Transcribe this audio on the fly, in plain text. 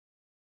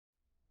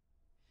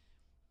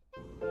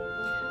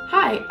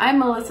Hi, I'm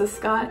Melissa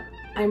Scott.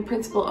 I'm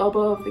Principal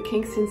Oboe of the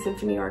Kingston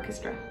Symphony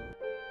Orchestra.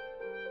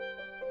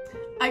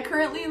 I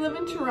currently live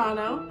in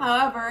Toronto.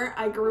 However,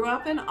 I grew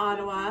up in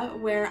Ottawa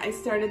where I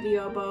started the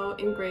oboe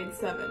in grade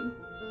 7.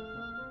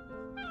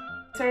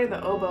 I started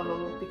the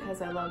oboe because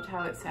I loved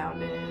how it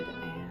sounded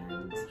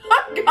and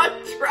I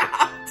got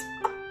trapped.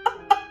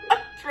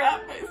 I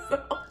trapped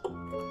myself.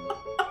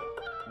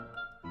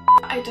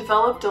 I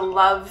developed a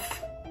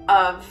love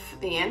of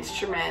the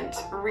instrument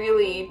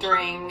really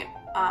during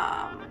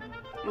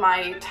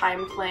my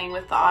time playing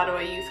with the Ottawa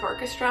Youth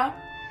Orchestra.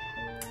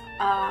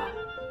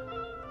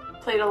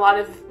 Played a lot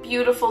of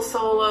beautiful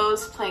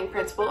solos, playing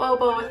Principal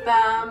Oboe with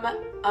them,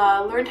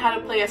 learned how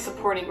to play a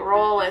supporting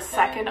role as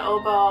second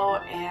oboe,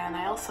 and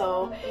I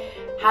also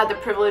had the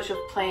privilege of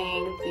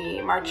playing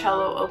the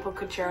Marcello Oboe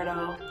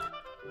Concerto.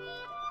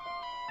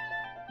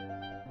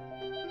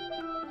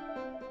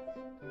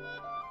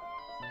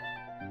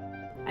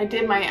 I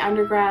did my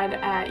undergrad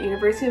at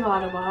University of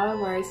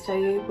Ottawa where I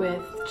studied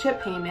with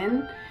Chip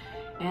Heyman,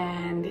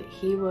 and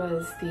he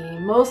was the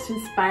most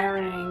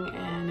inspiring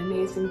and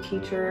amazing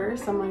teacher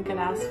someone could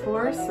ask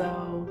for,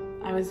 so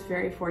I was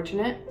very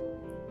fortunate.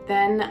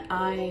 Then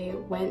I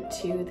went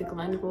to the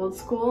Glenn Gould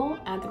School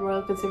at the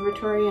Royal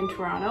Conservatory in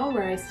Toronto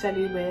where I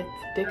studied with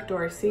Dick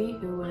Dorsey,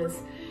 who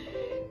was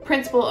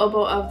Principal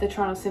Oboe of the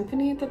Toronto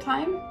Symphony at the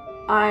time.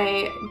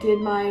 I did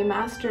my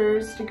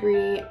master's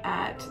degree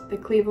at the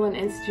Cleveland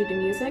Institute of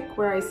Music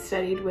where I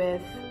studied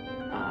with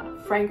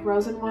Frank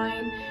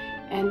Rosenwein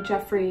and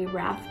Jeffrey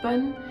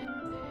Rathbun.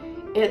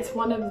 It's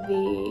one of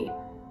the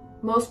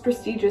most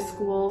prestigious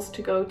schools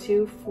to go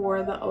to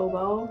for the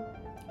oboe,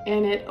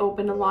 and it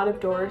opened a lot of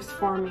doors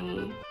for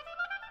me.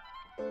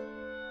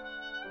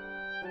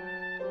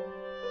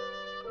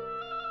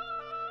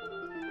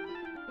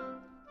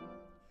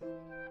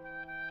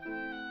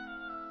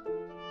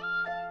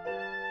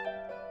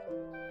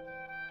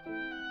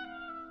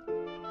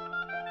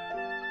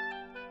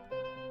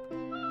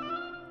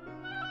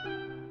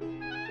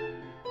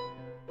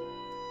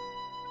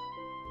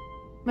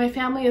 My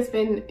family has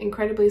been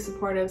incredibly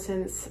supportive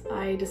since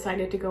I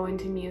decided to go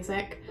into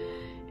music,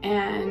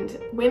 and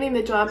winning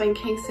the job in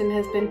Kingston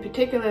has been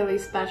particularly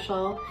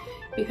special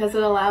because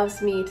it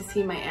allows me to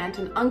see my aunt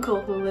and uncle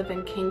who live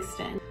in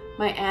Kingston.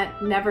 My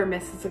aunt never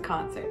misses a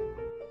concert.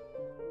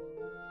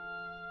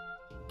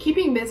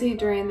 Keeping busy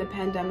during the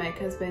pandemic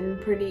has been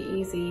pretty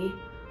easy.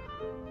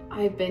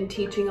 I've been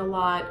teaching a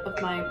lot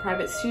of my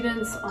private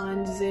students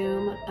on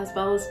Zoom, as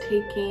well as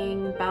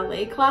taking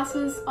ballet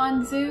classes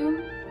on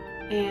Zoom.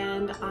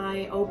 And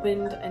I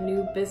opened a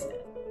new business.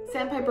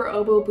 Sandpiper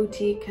Oboe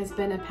Boutique has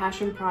been a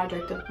passion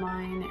project of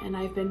mine, and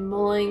I've been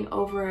mulling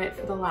over it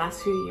for the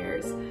last few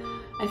years.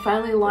 I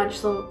finally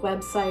launched the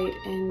website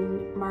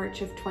in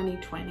March of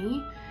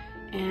 2020,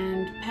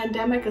 and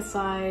pandemic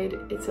aside,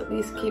 it's at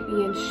least kept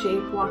me in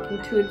shape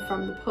walking to and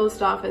from the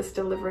post office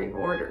delivering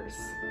orders.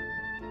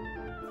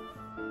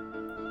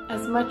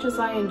 As much as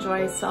I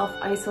enjoy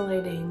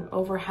self-isolating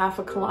over half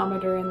a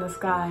kilometer in the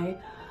sky,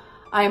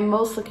 I'm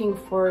most looking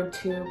forward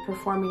to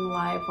performing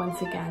live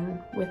once again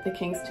with the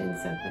Kingston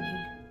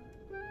Symphony.